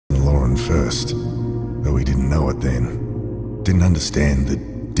Lauren first, though he didn't know it then. Didn't understand the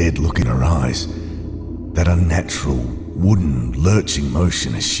dead look in her eyes, that unnatural, wooden, lurching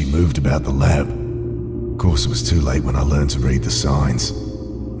motion as she moved about the lab. Of course, it was too late when I learned to read the signs.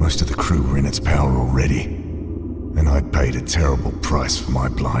 Most of the crew were in its power already, and I'd paid a terrible price for my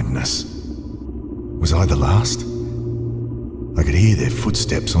blindness. Was I the last? I could hear their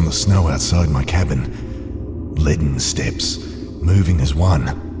footsteps on the snow outside my cabin. Leaden steps, moving as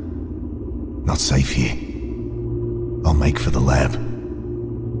one. Not safe here. I'll make for the lab.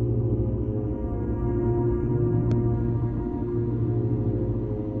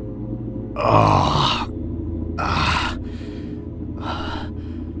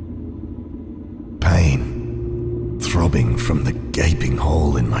 Pain, throbbing from the gaping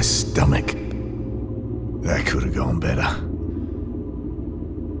hole in my stomach. That could have gone better.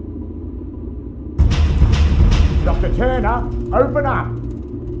 Dr. Turner, open up!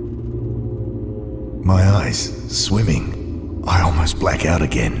 My eyes swimming. I almost black out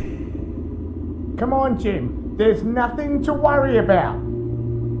again. Come on, Jim. There's nothing to worry about.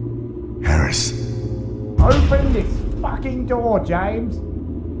 Harris. Open this fucking door, James.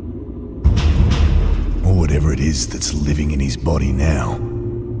 Or whatever it is that's living in his body now.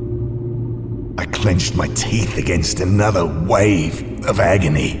 I clenched my teeth against another wave of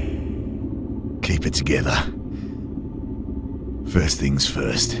agony. Keep it together. First things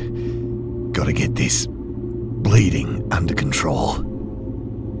first. Gotta get this bleeding under control.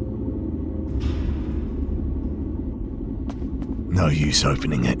 No use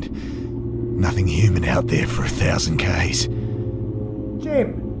opening it. Nothing human out there for 1,000 Ks.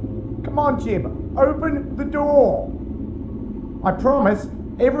 Jim! Come on, Jim. Open the door. I promise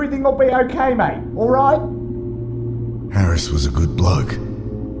everything will be okay, mate. Alright? Harris was a good bloke.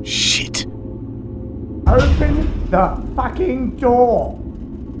 Shit. Open the fucking door.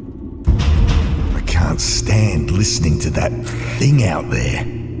 I can't stand listening to that thing out there.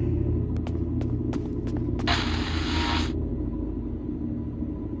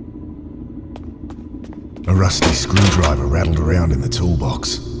 A rusty screwdriver rattled around in the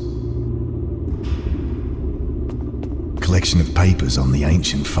toolbox. Collection of papers on the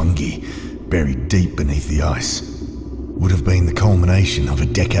ancient fungi, buried deep beneath the ice, would have been the culmination of a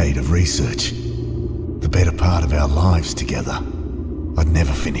decade of research. The better part of our lives together. I'd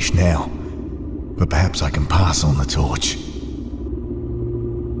never finish now, but perhaps I can pass on the torch.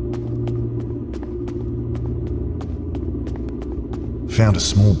 Found a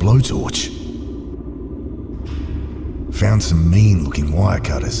small blowtorch. Found some mean-looking wire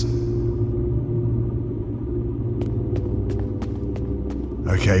cutters.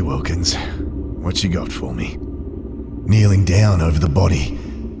 Okay, Wilkins, what you got for me? Kneeling down over the body,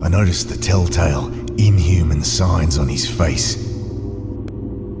 I noticed the telltale, inhuman signs on his face.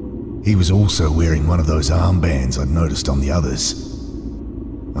 He was also wearing one of those armbands I'd noticed on the others.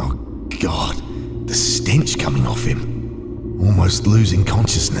 Oh God, the stench coming off him. Almost losing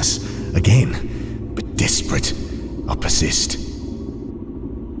consciousness, again, but desperate. I persist.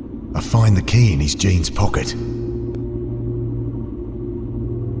 I find the key in his jeans pocket.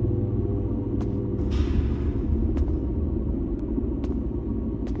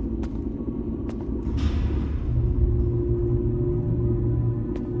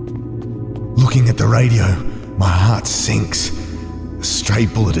 Looking at the radio, my heart sinks. A stray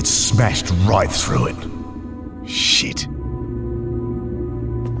bullet had smashed right through it. Shit.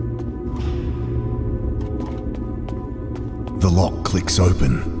 The lock clicks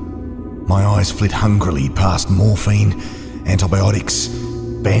open. My eyes flit hungrily past morphine, antibiotics,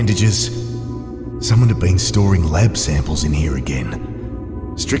 bandages. Someone had been storing lab samples in here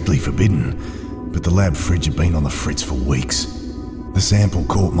again. Strictly forbidden, but the lab fridge had been on the fritz for weeks. The sample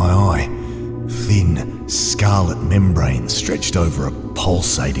caught my eye. Thin, scarlet membrane stretched over a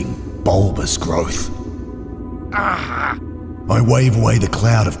pulsating, bulbous growth. Ah! I wave away the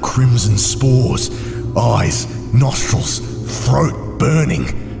cloud of crimson spores, eyes, nostrils, throat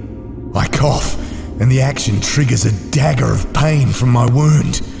burning. I cough, and the action triggers a dagger of pain from my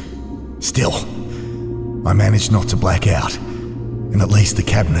wound. Still, I manage not to black out, and at least the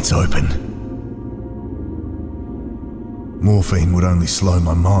cabinet's open. Morphine would only slow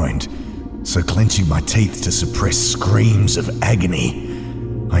my mind, so clenching my teeth to suppress screams of agony,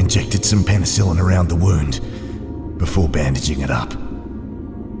 I injected some penicillin around the wound before bandaging it up.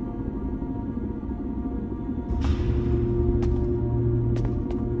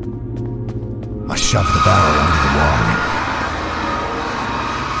 I shoved the barrel under the wiring.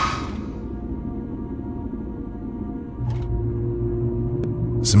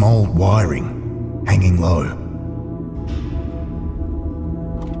 Some old wiring, hanging low.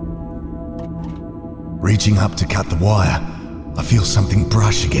 Reaching up to cut the wire, I feel something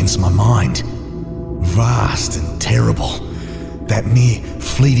brush against my mind. Vast and terrible. That mere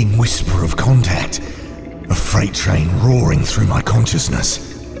fleeting whisper of contact. A freight train roaring through my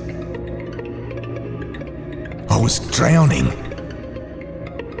consciousness. I was drowning.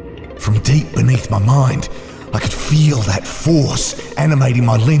 From deep beneath my mind, I could feel that force animating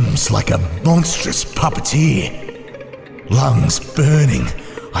my limbs like a monstrous puppeteer. Lungs burning,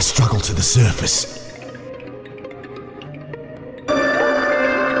 I struggled to the surface.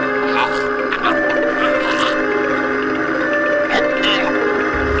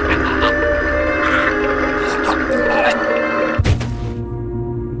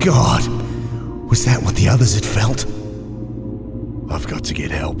 God, was that what the others had felt? I've got to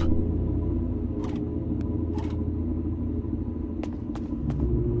get help.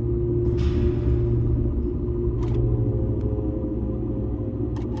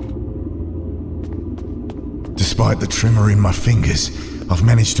 Despite the tremor in my fingers, I've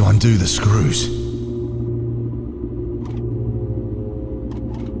managed to undo the screws.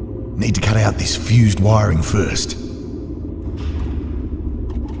 Need to cut out this fused wiring first.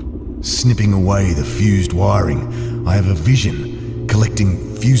 Snipping away the fused wiring, I have a vision collecting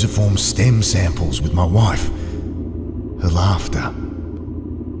fusiform stem samples with my wife. Her laughter.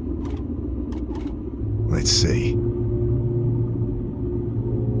 Let's see.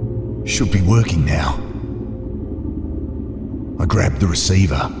 Should be working now. I grabbed the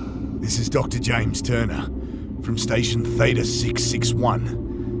receiver. This is Dr. James Turner from station Theta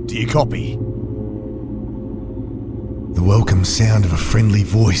 661. Do you copy? The welcome sound of a friendly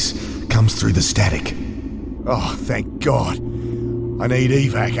voice comes through the static. Oh, thank God. I need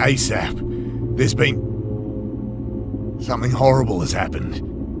evac ASAP. There's been... something horrible has happened.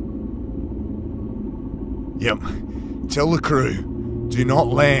 Yep. Tell the crew, do not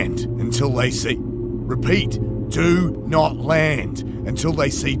land until they see... Repeat, do not land until they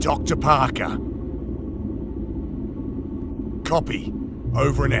see Dr. Parker. Copy.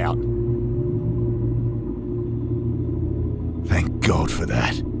 Over and out. Thank God for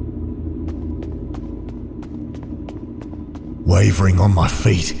that. Wavering on my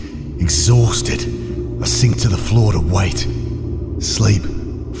feet, exhausted, I sink to the floor to wait. Sleep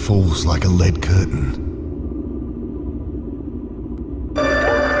falls like a lead curtain.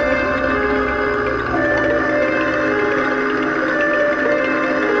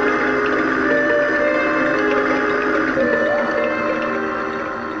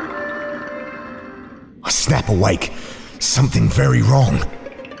 I snap awake. Something very wrong.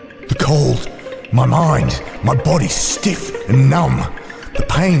 The cold, my mind, my body stiff and numb. The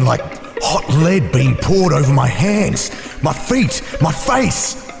pain like hot lead being poured over my hands, my feet, my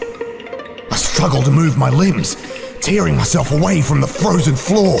face. I struggle to move my limbs, tearing myself away from the frozen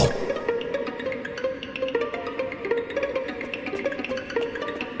floor.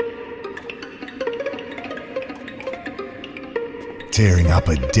 Tearing up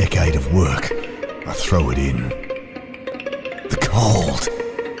a decade of work, I throw it in. The cold.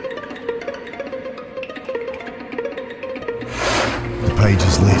 The page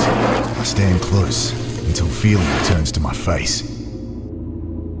is lit. I stand close until feeling returns to my face.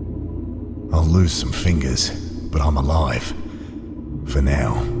 I'll lose some fingers, but I'm alive. For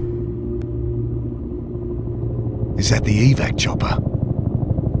now. Is that the evac chopper?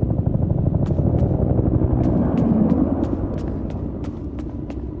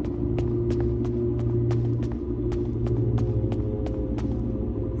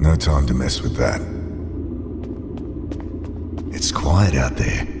 No time to mess with that. It's quiet out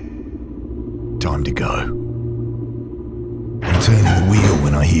there. Time to go. I'm turning the wheel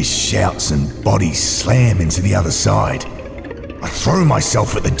when I hear shouts and bodies slam into the other side. I throw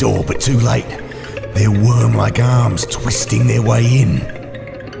myself at the door, but too late. Their worm-like arms twisting their way in.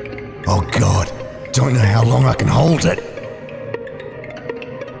 Oh God, don't know how long I can hold it.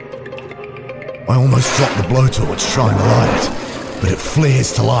 I almost drop the blowtorch trying to light it, but it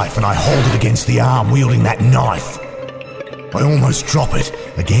flares to life and I hold it against the arm wielding that knife. I almost drop it,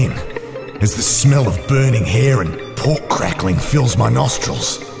 again, as the smell of burning hair and pork crackling fills my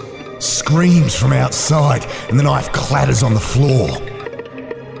nostrils. Screams from outside, and the knife clatters on the floor.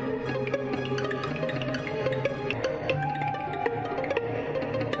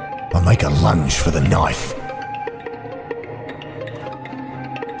 I make a lunge for the knife.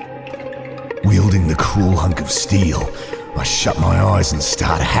 Wielding the cruel hunk of steel, I shut my eyes and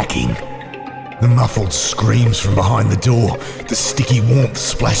start hacking. The muffled screams from behind the door, the sticky warmth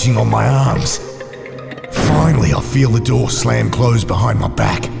splashing on my arms. Finally, I feel the door slam close behind my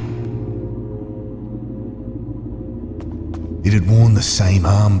back. It had worn the same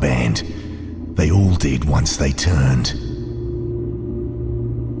armband, They all did once they turned.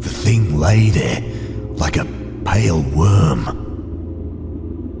 The thing lay there like a pale worm.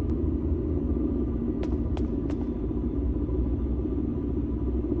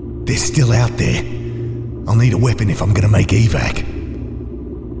 They're still out there. I'll need a weapon if I'm gonna make evac.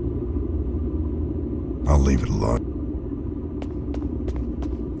 I'll leave it alone.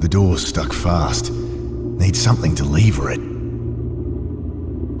 The door's stuck fast. Need something to lever it.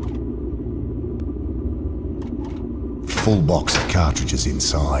 Full box of cartridges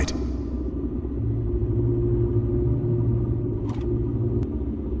inside.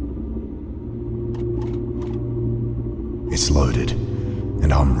 It's loaded,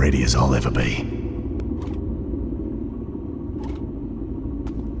 and I'm ready as I'll ever be.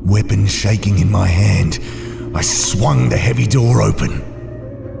 Weapon shaking in my hand, I swung the heavy door open.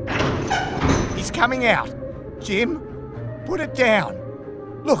 He's coming out. Jim, put it down.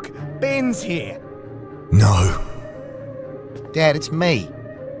 Look, Ben's here. No. Dad, it's me.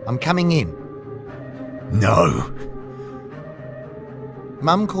 I'm coming in. No.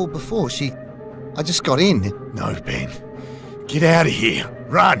 Mum called before. I just got in. No, Ben. Get out of here.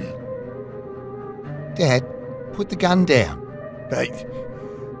 Run. Dad, put the gun down.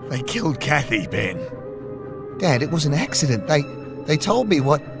 They killed Kathy, Ben. Dad, it was an accident. They told me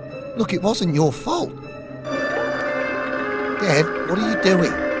what... Look, it wasn't your fault. Dad, what are you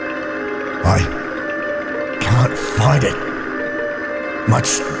doing? I can't fight it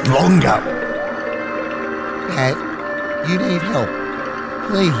much longer. Dad, you need help.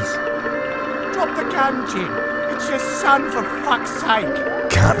 Please. Drop the gun, Jim. It's your son, for fuck's sake.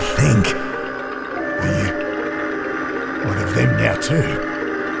 Can't think. Are you one of them now too?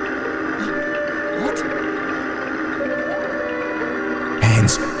 What?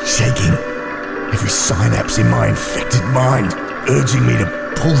 Hands shaking. Every synapse in my infected mind urging me to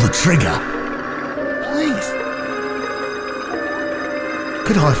pull the trigger. Please.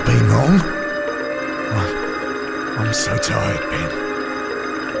 Could I have been wrong? I'm so tired, Ben.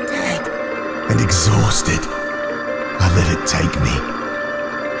 Dad. And exhausted. I let it take me.